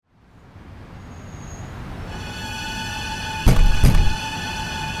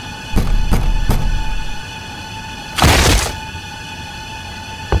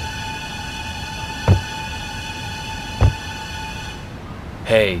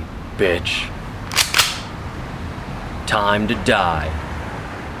Hey, bitch. Time to die.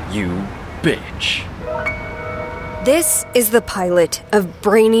 You bitch. This is the pilot of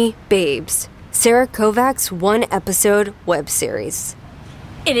Brainy Babes, Sarah Kovac's one-episode web series.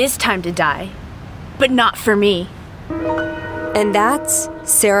 It is time to die, but not for me. And that's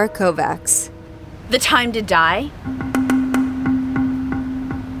Sarah Kovac's. The time to die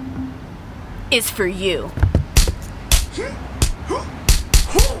is for you.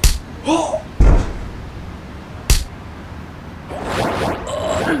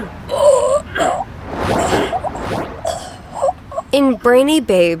 In Brainy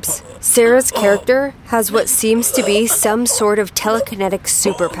Babes, Sarah's character has what seems to be some sort of telekinetic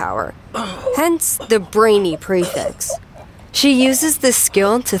superpower, hence the brainy prefix. She uses this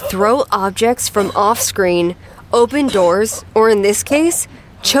skill to throw objects from off-screen, open doors, or in this case,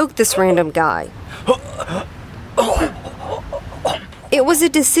 choke this random guy. It was a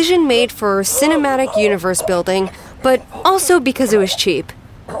decision made for cinematic universe building, but also because it was cheap.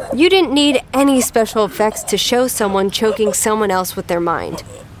 You didn't need any special effects to show someone choking someone else with their mind.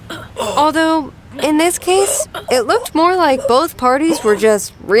 Although, in this case, it looked more like both parties were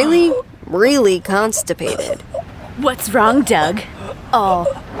just really, really constipated. What's wrong, Doug? All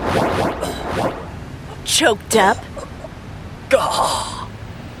choked up? Gah!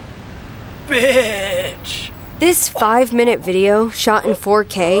 Bitch! This 5-minute video, shot in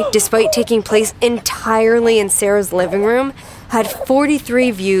 4K, despite taking place entirely in Sarah's living room, had 43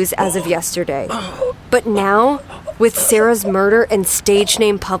 views as of yesterday. But now, with Sarah's murder and stage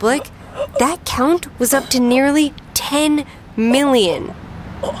name public, that count was up to nearly 10 million.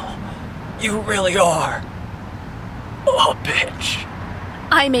 You really are a bitch.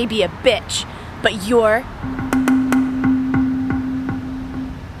 I may be a bitch, but you're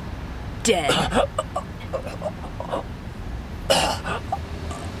dead.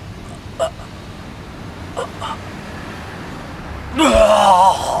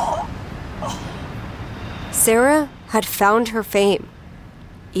 Sarah had found her fame,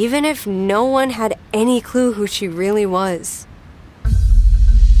 even if no one had any clue who she really was.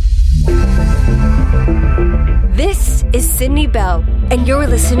 This is Sydney Bell, and you're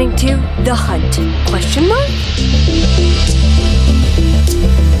listening to The Hunt? Question mark?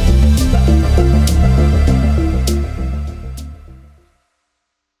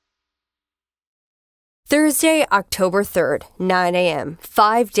 Thursday, October 3rd, 9 a.m.,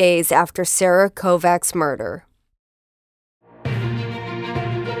 5 days after Sarah Kovac's murder.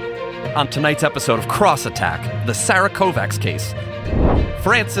 On tonight's episode of Cross Attack, the Sarah Kovac's case,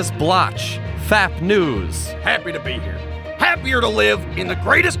 Francis Bloch, FAP News. Happy to be here. Happier to live in the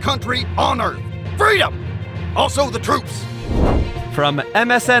greatest country on earth. Freedom! Also the troops. From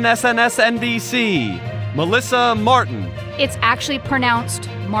MSNSNSNBC, Melissa Martin. It's actually pronounced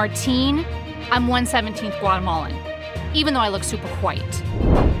Martine. I'm 1/17th Guatemalan, even though I look super white.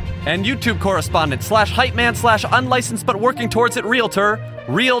 And YouTube correspondent /hype man /unlicensed but working towards it realtor,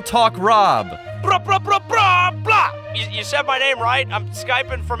 Real Talk Rob. Blah, blah, blah, blah, blah. You said my name right. I'm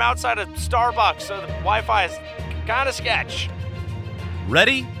Skyping from outside of Starbucks, so the Wi-Fi is kind of sketch.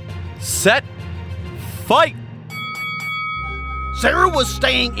 Ready, set, fight! Sarah was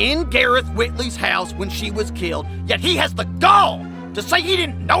staying in Gareth Whitley's house when she was killed, yet he has the gall to say he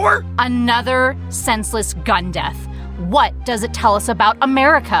didn't know her? Another senseless gun death. What does it tell us about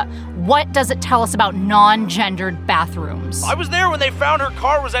America? What does it tell us about non-gendered bathrooms? I was there when they found her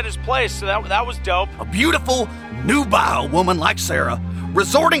car was at his place, so that was dope. A beautiful, nubile woman like Sarah,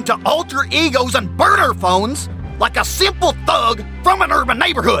 resorting to alter egos and burner phones like a simple thug from an urban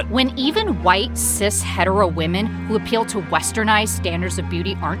neighborhood. When even white, cis, hetero women who appeal to westernized standards of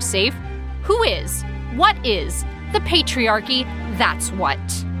beauty aren't safe, who is? What is? The patriarchy, that's what.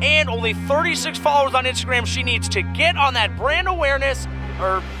 And only 36 followers on Instagram. She needs to get on that brand awareness,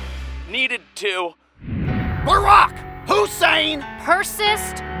 or needed to. Barack Hussein!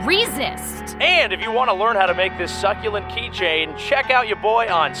 Persist, resist. And if you want to learn how to make this succulent keychain, check out your boy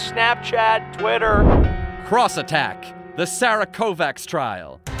on Snapchat, Twitter. Cross Attack, the Sarah Kovac's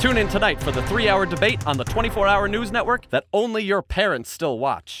trial. Tune in tonight for the 3-hour debate on the 24-hour news network that only your parents still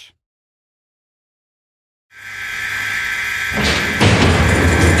watch.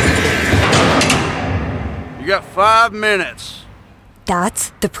 You got 5 minutes.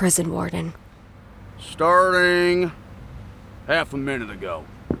 That's the prison warden. Starting half a minute ago.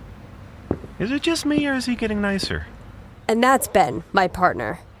 Is it just me, or is he getting nicer? And that's Ben, my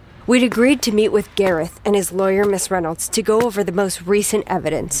partner. We'd agreed to meet with Gareth and his lawyer, Miss Reynolds, to go over the most recent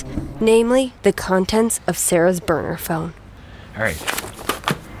evidence, namely the contents of Sarah's burner phone. All right.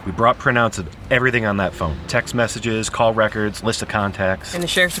 We brought printouts of everything on that phone. Text messages, call records, list of contacts. And the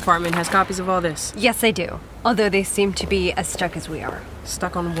sheriff's department has copies of all this? Yes, they do. Although they seem to be as stuck as we are.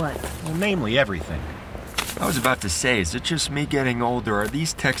 Stuck on what? Well, namely everything. I was about to say, is it just me getting old, or are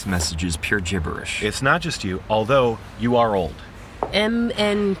these text messages pure gibberish? It's not just you, although you are old.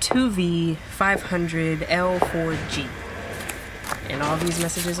 MN2V500L4G. And all these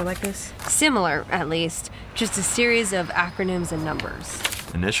messages are like this? Similar, at least. Just a series of acronyms and numbers.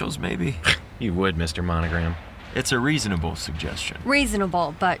 Initials, maybe? You would, Mr. Monogram. It's a reasonable suggestion.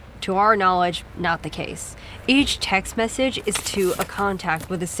 Reasonable, but to our knowledge, not the case. Each text message is to a contact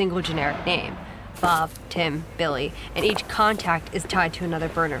with a single generic name. Bob, Tim, Billy, and each contact is tied to another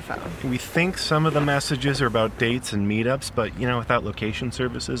burner phone. We think some of the messages are about dates and meetups, but, without location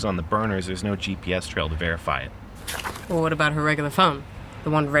services on the burners, there's no GPS trail to verify it. Well, what about her regular phone? The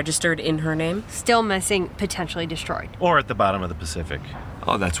one registered in her name? Still missing, potentially destroyed. Or at the bottom of the Pacific.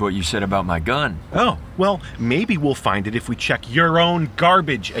 Oh, that's what you said about my gun. Oh, well, maybe we'll find it if we check your own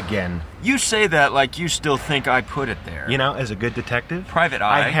garbage again. You say that like you still think I put it there. As a good detective, Private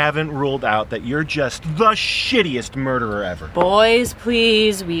eye, I haven't ruled out that you're just the shittiest murderer ever. Boys,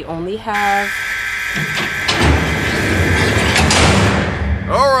 please, we only have...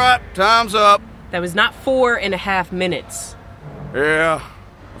 All right, time's up. That was not 4.5 minutes. Yeah,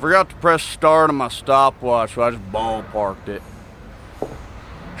 I forgot to press start on my stopwatch, so I just ballparked it.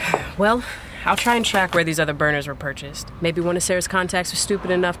 Well, I'll try and track where these other burners were purchased. Maybe one of Sarah's contacts was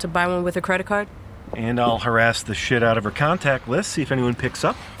stupid enough to buy one with a credit card? And I'll harass the shit out of her contact list, see if anyone picks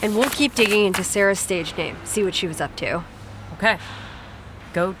up. And we'll keep digging into Sarah's stage name, see what she was up to. Okay.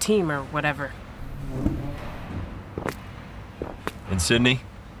 Go team or whatever. And Sydney?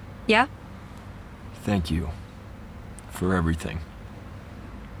 Yeah? Thank you for everything.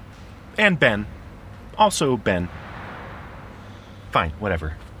 And Ben. Also Ben. Fine,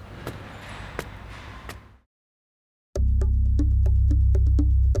 whatever.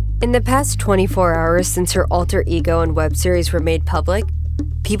 In the past 24 hours since her alter ego and web series were made public,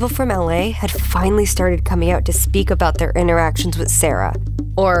 people from LA had finally started coming out to speak about their interactions with Sarah.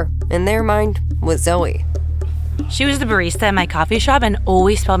 Or, in their mind, with Zoe. She was the barista at my coffee shop and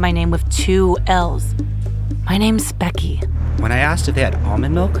always spelled my name with 2 L's. My name's Becky. When I asked if they had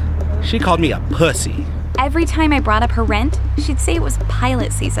almond milk, she called me a pussy. Every time I brought up her rent, she'd say it was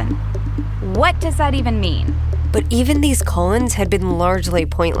pilot season. What does that even mean? But even these call-ins had been largely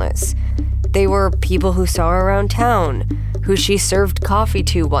pointless. They were people who saw her around town, who she served coffee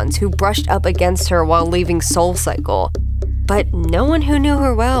to once, who brushed up against her while leaving Soul Cycle. But no one who knew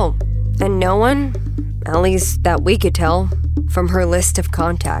her well. And no one, at least that we could tell, from her list of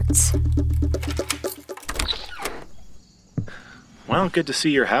contacts. Well, good to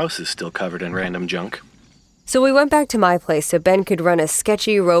see your house is still covered in random junk. So we went back to my place so Ben could run a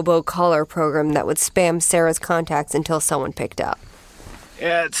sketchy robo-caller program that would spam Sarah's contacts until someone picked up.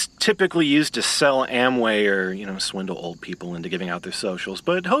 Yeah, it's typically used to sell Amway or, swindle old people into giving out their socials,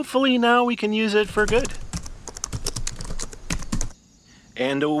 but hopefully now we can use it for good.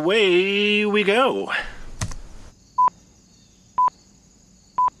 And away we go.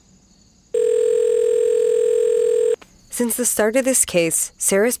 Since the start of this case,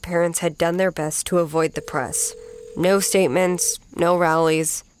 Sarah's parents had done their best to avoid the press. No statements, no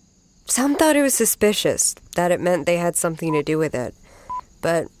rallies. Some thought it was suspicious, that it meant they had something to do with it.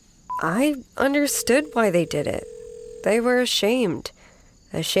 But I understood why they did it. They were ashamed.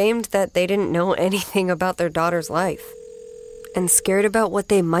 Ashamed that they didn't know anything about their daughter's life. And scared about what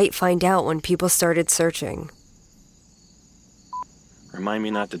they might find out when people started searching. Remind me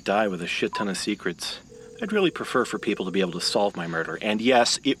not to die with a shit ton of secrets. I'd really prefer for people to be able to solve my murder. And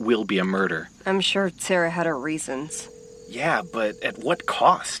yes, it will be a murder. I'm sure Sarah had her reasons. Yeah, but at what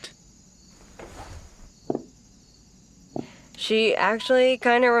cost? She actually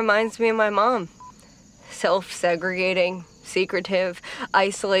kind of reminds me of my mom. Self-segregating, secretive,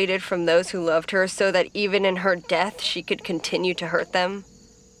 isolated from those who loved her so that even in her death she could continue to hurt them.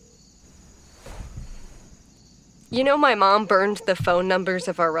 My mom burned the phone numbers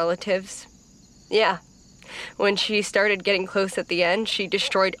of our relatives? Yeah. When she started getting close at the end, she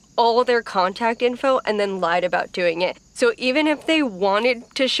destroyed all their contact info and then lied about doing it. So even if they wanted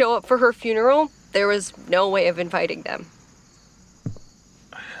to show up for her funeral, there was no way of inviting them.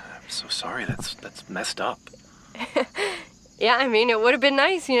 I'm so sorry. That's messed up. Yeah, it would have been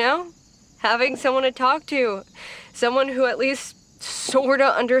nice, having someone to talk to. Someone who at least sort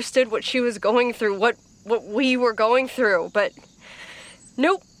of understood what she was going through, what we were going through. But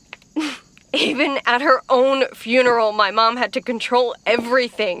nope. Even at her own funeral, my mom had to control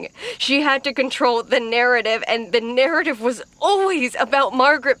everything. She had to control the narrative, and the narrative was always about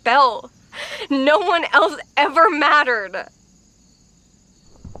Margaret Bell. No one else ever mattered.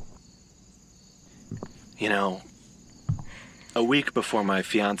 You know, a week before my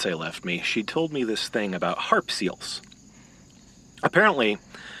fiancé left me, she told me this thing about harp seals. Apparently,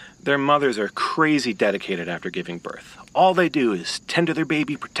 their mothers are crazy dedicated after giving birth. All they do is tend to their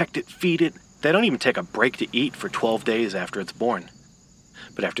baby, protect it, feed it. They don't even take a break to eat for 12 days after it's born.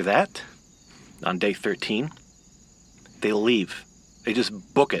 But after that, on day 13, they leave. They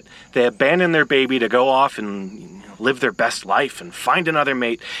just book it. They abandon their baby to go off and live their best life and find another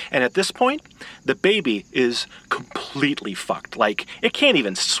mate. And at this point, the baby is completely fucked. Like, it can't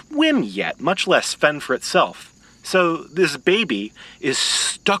even swim yet, much less fend for itself. So this baby is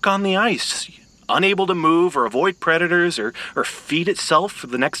stuck on the ice, unable to move or avoid predators or feed itself for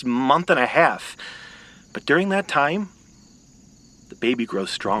the next month and a half. But during that time, the baby grows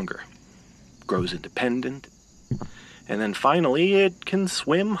stronger, grows independent, and then finally it can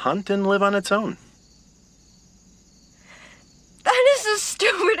swim, hunt, and live on its own. That is the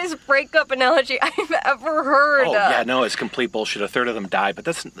stupidest breakup analogy I've ever heard. Oh, yeah, no, it's complete bullshit. A third of them die, but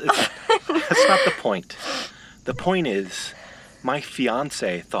that's not the point. The point is, my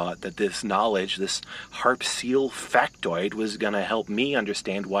fiancé thought that this knowledge, this harp seal factoid, was going to help me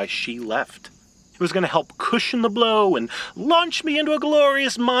understand why she left. It was going to help cushion the blow and launch me into a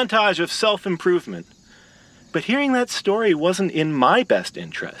glorious montage of self-improvement. But hearing that story wasn't in my best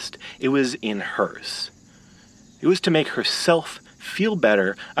interest. It was in hers. It was to make herself feel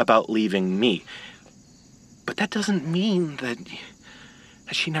better about leaving me. But that doesn't mean that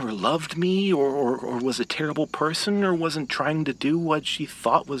she never loved me or was a terrible person or wasn't trying to do what she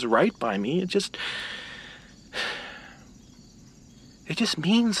thought was right by me. It just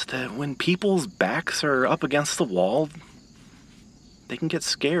means that when people's backs are up against the wall, they can get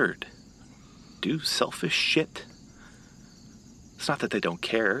scared, do selfish shit. It's not that they don't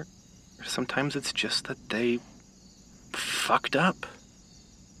care. Sometimes it's just that they fucked up.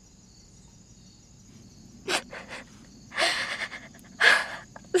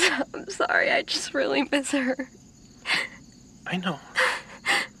 I'm sorry, I just really miss her. I know.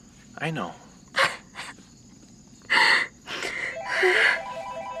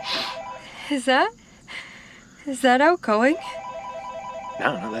 Is that outgoing?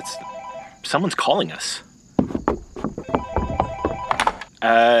 No, that's... Someone's calling us.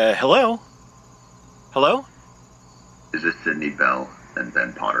 Hello? Hello? Is this Sydney Bell and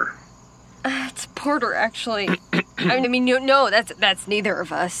Ben Potter? It's Porter, actually. I mean, no, that's neither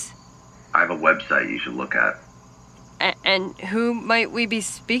of us. I have a website you should look at. And who might we be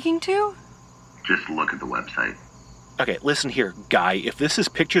speaking to? Just look at the website. Okay, listen here, guy. If this is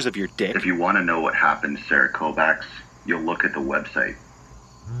pictures of your dick... If you want to know what happened to Sarah Kovacs, you'll look at the website.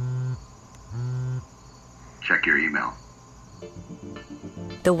 Check your email.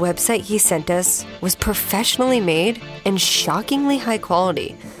 The website he sent us was professionally made and shockingly high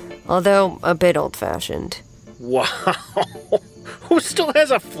quality, although a bit old-fashioned. Wow. Who still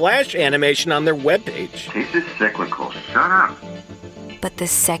has a flash animation on their webpage? This is cyclical. Shut up. But the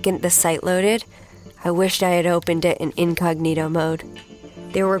second the site loaded, I wished I had opened it in incognito mode.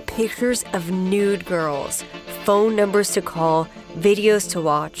 There were pictures of nude girls, phone numbers to call, videos to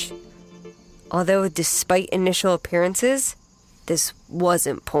watch. Although, despite initial appearances, this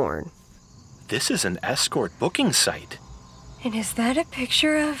wasn't porn. This is an escort booking site. And is that a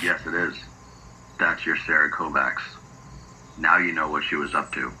picture of... Yes, it is. That's your Sarah Kovacs. Now you know what she was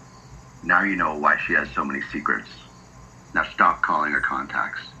up to. Now you know why she has so many secrets. Now stop calling her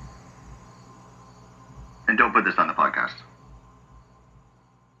contacts. And don't put this on the podcast.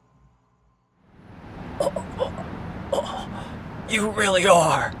 You really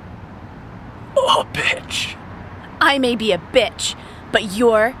are a bitch. I may be a bitch, but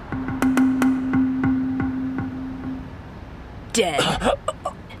you're dead.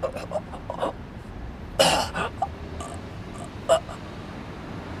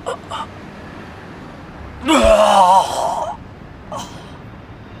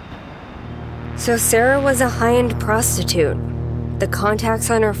 So Sarah was a high-end prostitute. The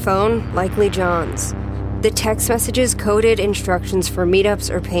contacts on her phone, likely John's. The text messages coded instructions for meetups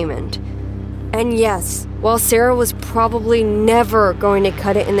or payment. And yes, while Sarah was probably never going to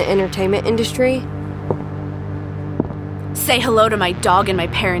cut it in the entertainment industry... Say hello to my dog and my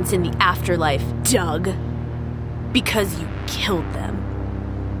parents in the afterlife, Doug. Because you killed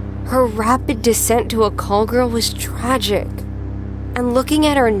them. Her rapid descent to a call girl was tragic. And looking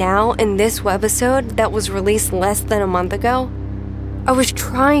at her now in this webisode that was released less than a month ago, I was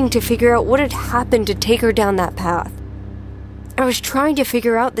trying to figure out what had happened to take her down that path. I was trying to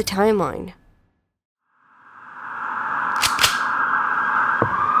figure out the timeline.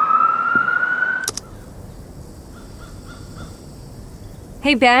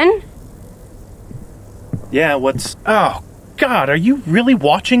 Hey, Ben? Yeah, what's... Oh, God, are you really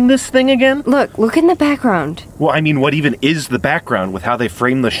watching this thing again? Look in the background. Well, I mean, what even is the background with how they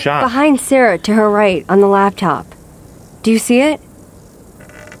frame the shot? Behind Sarah, to her right, on the laptop. Do you see it?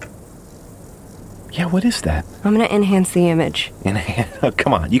 Yeah, what is that? I'm gonna enhance the image. Oh,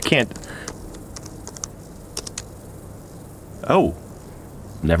 come on, you can't... Oh,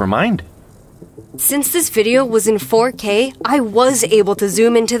 never mind. Since this video was in 4K, I was able to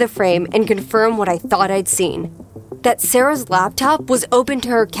zoom into the frame and confirm what I thought I'd seen. That Sarah's laptop was open to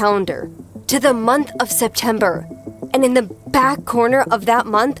her calendar, to the month of September. And in the back corner of that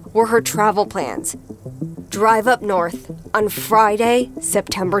month were her travel plans. Drive up north on Friday,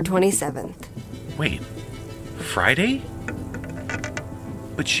 September 27th. Wait, Friday?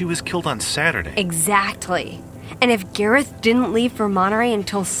 But she was killed on Saturday. Exactly. And if Gareth didn't leave for Monterey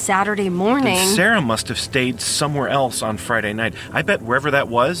until Saturday morning... Then Sarah must have stayed somewhere else on Friday night. I bet wherever that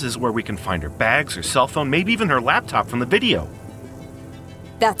was is where we can find her bags, her cell phone, maybe even her laptop from the video.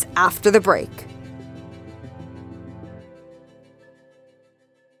 That's after the break.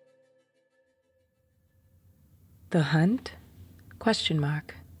 The Hunt? ?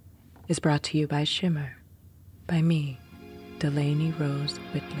 Is brought to you by Shimmer. By me, Delaney Rose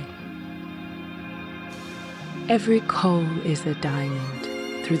Whitley. Every coal is a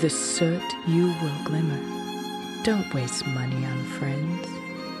diamond. Through the soot you will glimmer. Don't waste money on friends.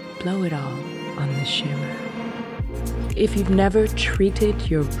 Blow it all on the shimmer. If you've never treated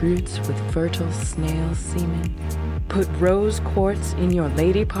your roots with fertile snail semen, put rose quartz in your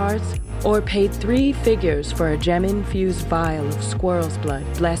lady parts, or paid 3 figures for a gem-infused vial of squirrel's blood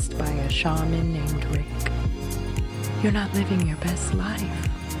blessed by a shaman named Rick, you're not living your best life,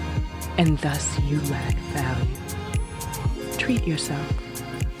 and thus you lack value. Treat yourself,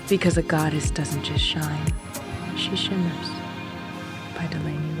 because a goddess doesn't just shine, she shimmers. By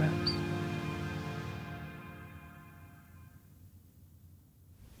Delaney Rose.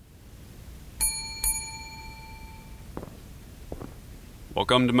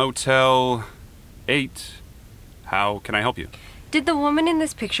 Welcome to Motel 8. How can I help you? Did the woman in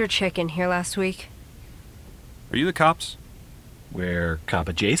this picture check in here last week? Are you the cops? We're cop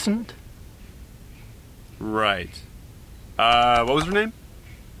adjacent? Right. What was her name?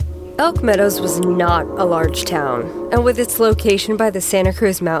 Elk Meadows was not a large town, and with its location by the Santa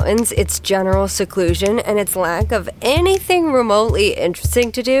Cruz Mountains, its general seclusion, and its lack of anything remotely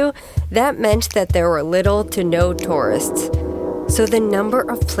interesting to do, that meant that there were little to no tourists. So the number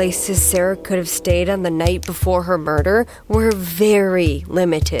of places Sarah could have stayed on the night before her murder were very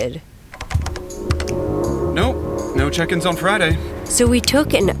limited. Nope, no check-ins on Friday. So we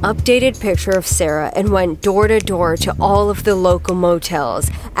took an updated picture of Sarah and went door to door to all of the local motels,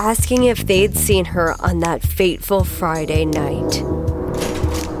 asking if they'd seen her on that fateful Friday night.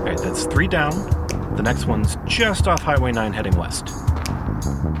 All right, that's 3 down. The next one's just off Highway 9 heading west.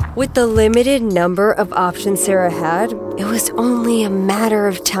 With the limited number of options Sarah had, it was only a matter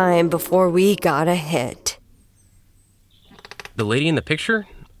of time before we got a hit. The lady in the picture?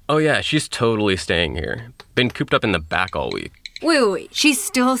 Oh yeah, she's totally staying here. Been cooped up in the back all week. Wait, she's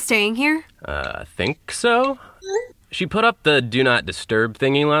still staying here? I think so. She put up the do not disturb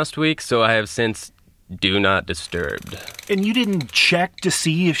thingy last week, so I have since do not disturbed. And you didn't check to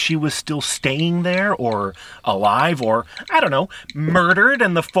see if she was still staying there, or alive, or, I don't know, murdered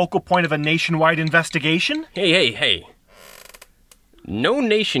and the focal point of a nationwide investigation? Hey. No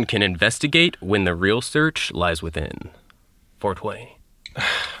nation can investigate when the real search lies within. 420.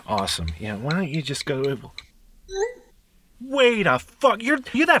 Awesome. Yeah, why don't you just go... Wait a fuck, you're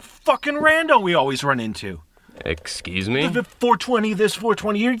that fucking rando we always run into. Excuse me? 420 this,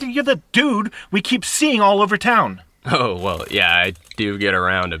 420, you're the dude we keep seeing all over town. Oh, well, yeah, I do get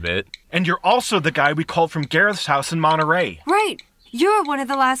around a bit. And you're also the guy we called from Gareth's house in Monterey. Right, you're one of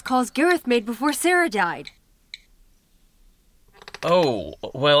the last calls Gareth made before Sarah died. Oh,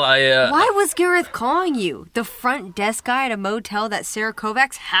 well, Why was Gareth calling you? The front desk guy at a motel that Sarah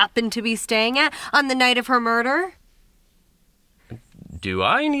Kovacs happened to be staying at on the night of her murder? Do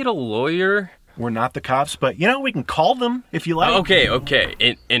I need a lawyer? We're not the cops, but, we can call them if you like.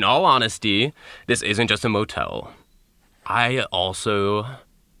 Okay. In all honesty, this isn't just a motel. I also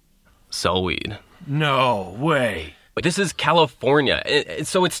sell weed. No way. But this is California,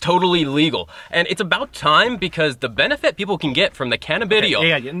 so it's totally legal. And it's about time because the benefit people can get from the cannabidiol...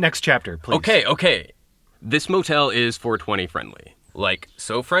 Okay, yeah, next chapter, please. Okay. This motel is 420 friendly. Like,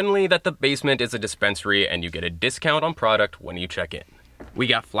 so friendly that the basement is a dispensary and you get a discount on product when you check in. We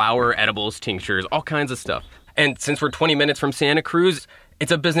got flour, edibles, tinctures, all kinds of stuff. And since we're 20 minutes from Santa Cruz,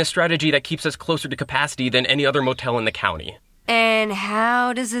 it's a business strategy that keeps us closer to capacity than any other motel in the county. And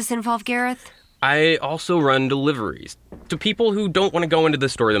how does this involve Gareth? I also run deliveries to people who don't want to go into the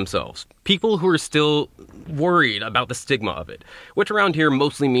store themselves. People who are still worried about the stigma of it, which around here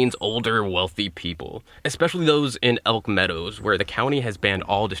mostly means older, wealthy people, especially those in Elk Meadows, where the county has banned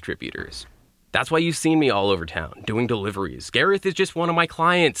all distributors. That's why you've seen me all over town, doing deliveries. Gareth is just one of my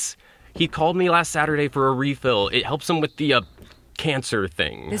clients. He called me last Saturday for a refill. It helps him with the, cancer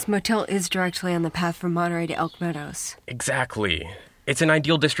thing. This motel is directly on the path from Monterey to Elk Meadows. Exactly. It's an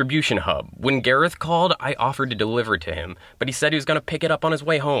ideal distribution hub. When Gareth called, I offered to deliver it to him, but he said he was going to pick it up on his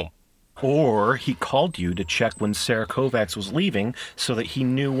way home. Or he called you to check when Sarah Kovacs was leaving so that he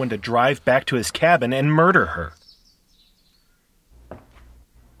knew when to drive back to his cabin and murder her.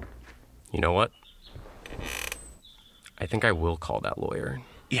 You know what? I think I will call that lawyer.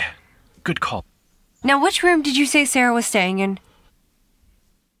 Yeah, good call. Now, which room did you say Sarah was staying in?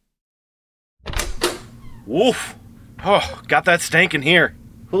 Woof! Oh, got that stank in here.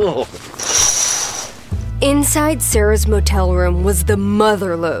 Ugh. Inside Sarah's motel room was the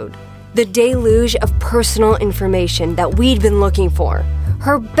mother lode, the deluge of personal information that we'd been looking for.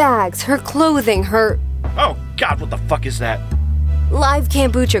 Her bags, her clothing, her... Oh, God, what the fuck is that? Live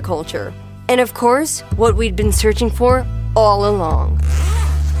kombucha culture. And of course, what we'd been searching for all along.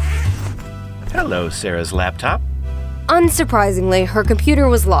 Hello, Sarah's laptop. Unsurprisingly, her computer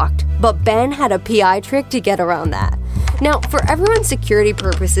was locked, but Ben had a PI trick to get around that. Now, for everyone's security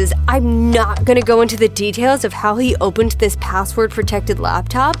purposes, I'm not going to go into the details of how he opened this password-protected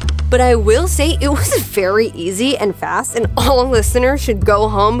laptop, but I will say it was very easy and fast, and all listeners should go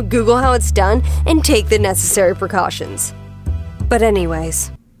home, Google how it's done, and take the necessary precautions. But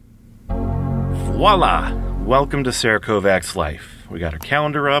anyways. Voila! Welcome to Sarah Kovacs' life. We got her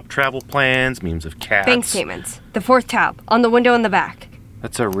calendar up, travel plans, memes of cats. Bank statements. The fourth tab, on the window in the back.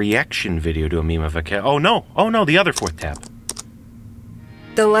 That's a reaction video to a meme of a cat. Oh no, the other fourth tab.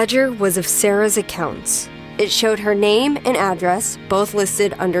 The ledger was of Sarah's accounts. It showed her name and address, both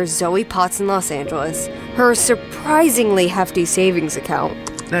listed under Zoe Potts in Los Angeles, her surprisingly hefty savings account.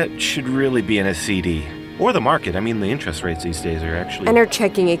 That should really be in a CD. Or the market. I mean, the interest rates these days are actually... And her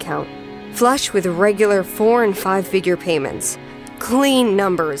checking account, flush with regular 4- and 5-figure payments. Clean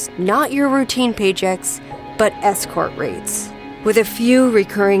numbers, not your routine paychecks, but escort rates. With a few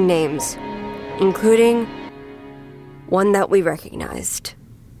recurring names, including one that we recognized.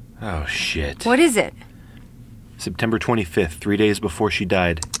 Oh, shit. What is it? September 25th, 3 days before she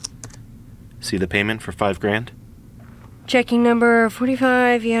died. See the payment for $5,000? Checking number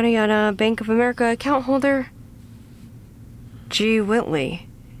 45, yada yada, Bank of America account holder. G. Whitley.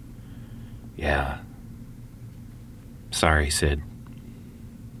 Yeah. Sorry, Sid.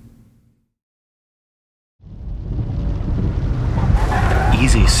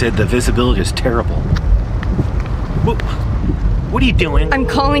 Easy, Sid. The visibility is terrible. What are you doing? I'm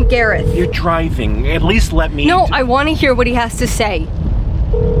calling Gareth. You're driving. At least let me... No, I want to hear what he has to say.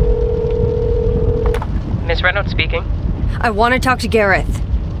 Miss Reynolds speaking. I want to talk to Gareth.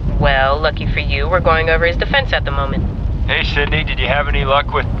 Well, lucky for you, we're going over his defense at the moment. Hey, Sydney, did you have any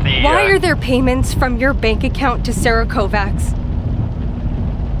luck with the... Why are there payments from your bank account to Sarah Kovacs?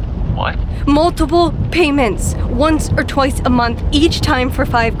 What? Multiple payments, once or twice a month, each time for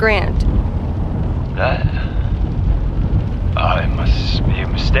 $5,000. It must be a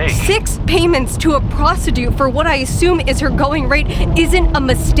mistake. 6 payments to a prostitute for what I assume is her going rate isn't a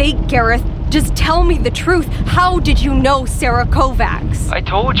mistake, Gareth. Just tell me the truth. How did you know Sarah Kovacs? I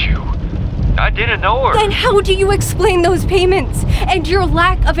told you. I didn't know her. Then how do you explain those payments? And your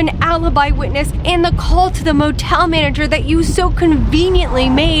lack of an alibi witness and the call to the motel manager that you so conveniently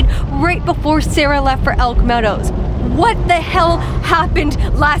made right before Sarah left for Elk Meadows? What the hell happened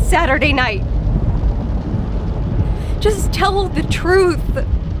last Saturday night? Just tell the truth.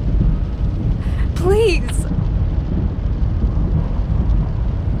 Please.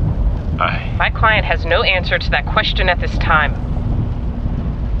 My client has no answer to that question at this time.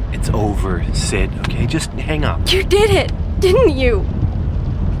 It's over, Sid, okay? Just hang up. You did it, didn't you?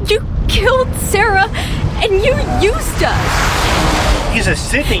 You killed Sarah, and you used us. He's a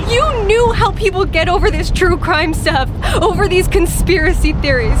Sydney. You knew how people get over this true crime stuff, over these conspiracy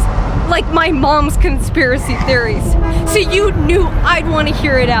theories. Like my mom's conspiracy theories. So you knew I'd want to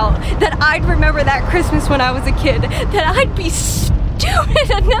hear it out, that I'd remember that Christmas when I was a kid, that I'd be stupid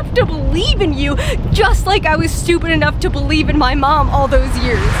enough to believe in you, just like I was stupid enough to believe in my mom all those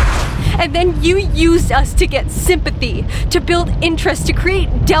years. And then you used us to get sympathy, to build interest, to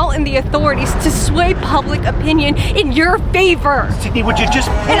create doubt in the authorities, to sway public opinion in your favor. Sydney, would you just...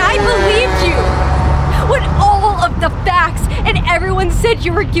 And I believed you. When all of the facts and everyone said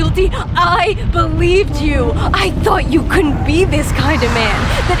you were guilty, I believed you. I thought you couldn't be this kind of man.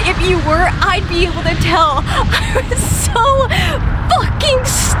 That if you were, I'd be able to tell. I was so fucking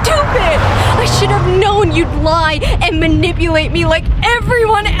stupid. I should have known you'd lie and manipulate me like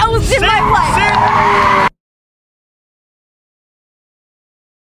everyone else in my life.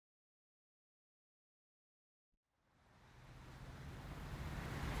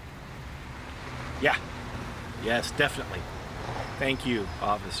 Yeah. Yes, definitely. Thank you,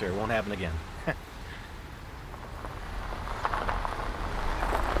 officer. Won't happen again.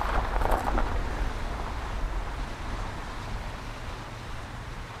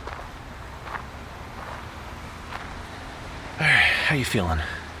 How you feeling?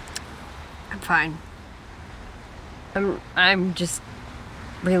 I'm fine. I'm just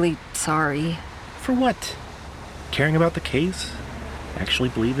really sorry. For what? Caring about the case? Actually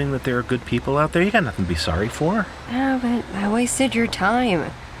believing that there are good people out there? You got nothing to be sorry for. Yeah, but I wasted your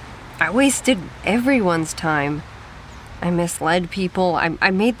time. I wasted everyone's time. I misled people.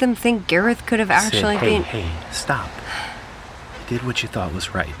 I made them think Gareth could have actually been... Hey, stop. You did what you thought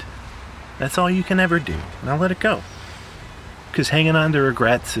was right. That's all you can ever do. Now let it go. Because hanging on to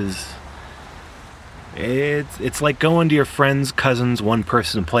regrets is... It's like going to your friend's cousin's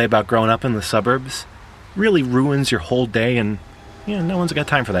one-person play about growing up in the suburbs. Really ruins your whole day, and no one's got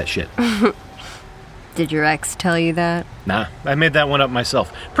time for that shit. Did your ex tell you that? Nah, I made that one up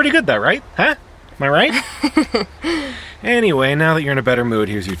myself. Pretty good, though, right? Huh? Am I right? Anyway, now that you're in a better mood,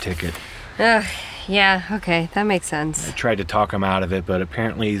 here's your ticket. Yeah, okay, that makes sense. I tried to talk him out of it, but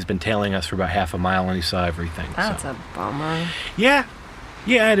apparently he's been tailing us for about half a mile and he saw everything. That's a bummer. Yeah,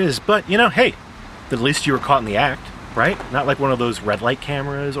 it is. But, hey, at least you were caught in the act, right? Not like one of those red light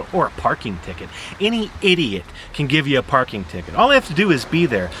cameras or a parking ticket. Any idiot can give you a parking ticket. All they have to do is be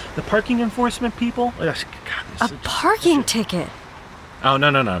there. The parking enforcement people... God, a parking ticket? Oh,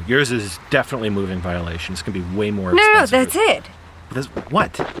 no. Yours is definitely a moving violation. It's going to be way more expensive. No, that's it.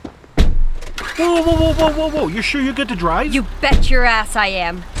 What? Whoa. You're sure you're good to drive? You bet your ass I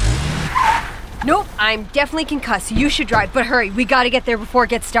am. Nope, I'm definitely concussed. You should drive, but hurry. We gotta get there before it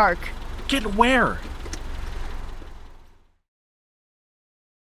gets dark. Get where?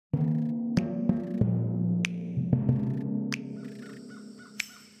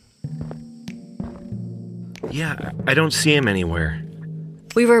 Yeah, I don't see him anywhere.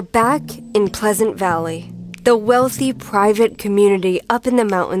 We were back in Pleasant Valley, the wealthy private community up in the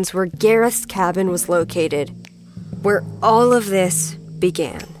mountains where Gareth's cabin was located, where all of this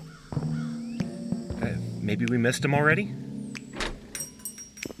began. Maybe we missed him already?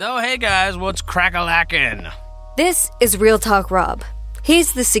 Oh, hey guys, what's crack-a-lackin'? This is Real Talk Rob.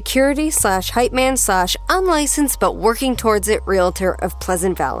 He's the security/hype man/ unlicensed but working towards it realtor of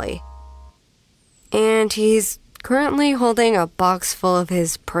Pleasant Valley. And he's currently holding a box full of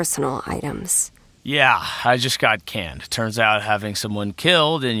his personal items. Yeah, I just got canned. Turns out having someone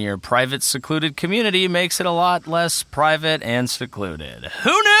killed in your private, secluded community makes it a lot less private and secluded.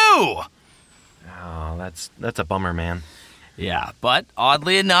 Who knew? Oh, that's a bummer, man. Yeah, but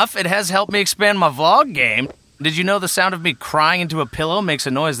oddly enough, it has helped me expand my vlog game. Did you know the sound of me crying into a pillow makes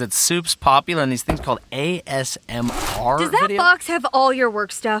a noise that's super popular in these things called ASMR Does that box have all your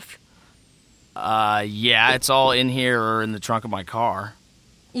work stuff? Yeah, it's all in here or in the trunk of my car.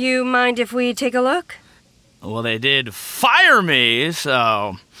 You mind if we take a look? Well, they did fire me,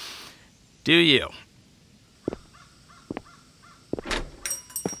 so do you.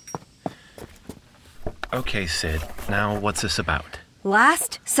 Okay, Sid. Now, what's this about?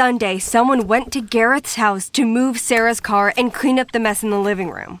 Last Sunday, someone went to Gareth's house to move Sarah's car and clean up the mess in the living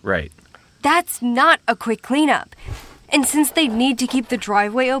room. Right. That's not a quick cleanup. And since they need to keep the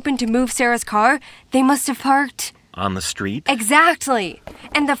driveway open to move Sarah's car, they must have parked... on the street? Exactly.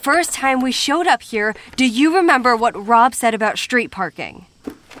 And the first time we showed up here, do you remember what Rob said about street parking?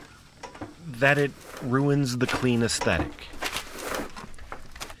 That it ruins the clean aesthetic.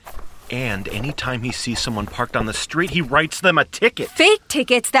 And anytime he sees someone parked on the street, he writes them a ticket. Fake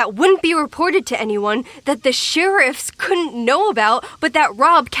tickets that wouldn't be reported to anyone, that the sheriffs couldn't know about, but that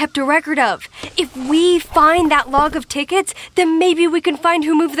Rob kept a record of. If we find that log of tickets, then maybe we can find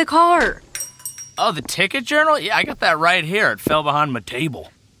who moved the car. Oh, the ticket journal? Yeah, I got that right here. It fell behind my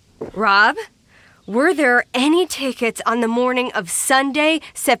table. Rob, were there any tickets on the morning of Sunday,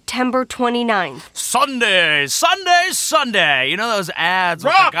 September 29th? Sunday! You know those ads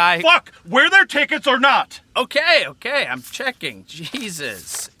Rob, with the guy... fuck! Were there tickets or not? Okay, I'm checking.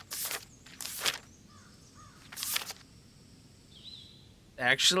 Jesus.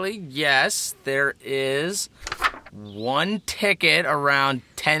 Actually, yes, there is one ticket around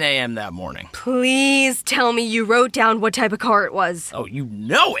 10 a.m. that morning. Please tell me you wrote down what type of car it was. Oh, you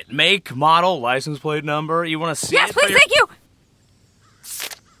know it. Make, model, license plate number. You want to see yes, it? Yes, please, thank you!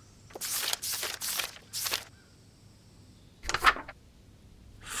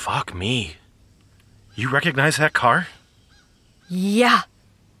 Fuck me. You recognize that car? Yeah.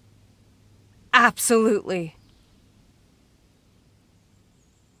 Absolutely.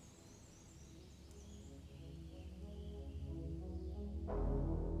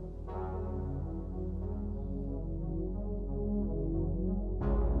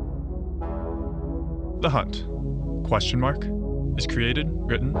 The Hunt, ? is created,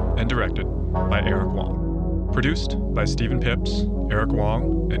 written, and directed by Eric Wong. Produced by Stephen Pipps, Eric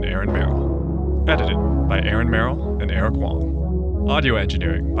Wong, and Aaron Merrill. Edited by Aaron Merrill and Eric Wong. Audio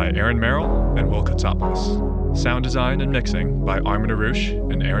engineering by Aaron Merrill and Kioultzopoulos. Sound design and mixing by Armen Aroush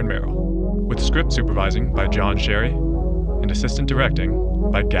and Aaron Merrill. With script supervising by John Scherry and assistant directing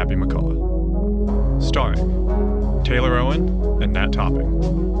by Gabby McCullough. Starring Taylor Owen and Nat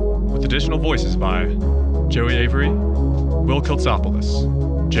Topping. With additional voices by Joey Avery, Will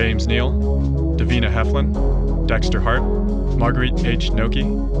Kioultzopoulos, James Neal, Davina Hefflin, Dexter Hart, Marguerite H. Nocchi,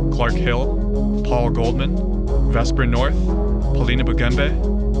 Clark Hill, Paul Goldman, Vesper North, Paulina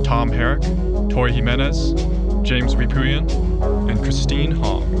Bugembe, Tom Herrick, Tori Jimenez, James Repuyan, and Christine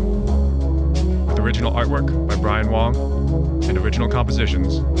Hong. With original artwork by Bryan Wong and original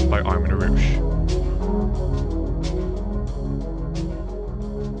compositions by Armen Aroush.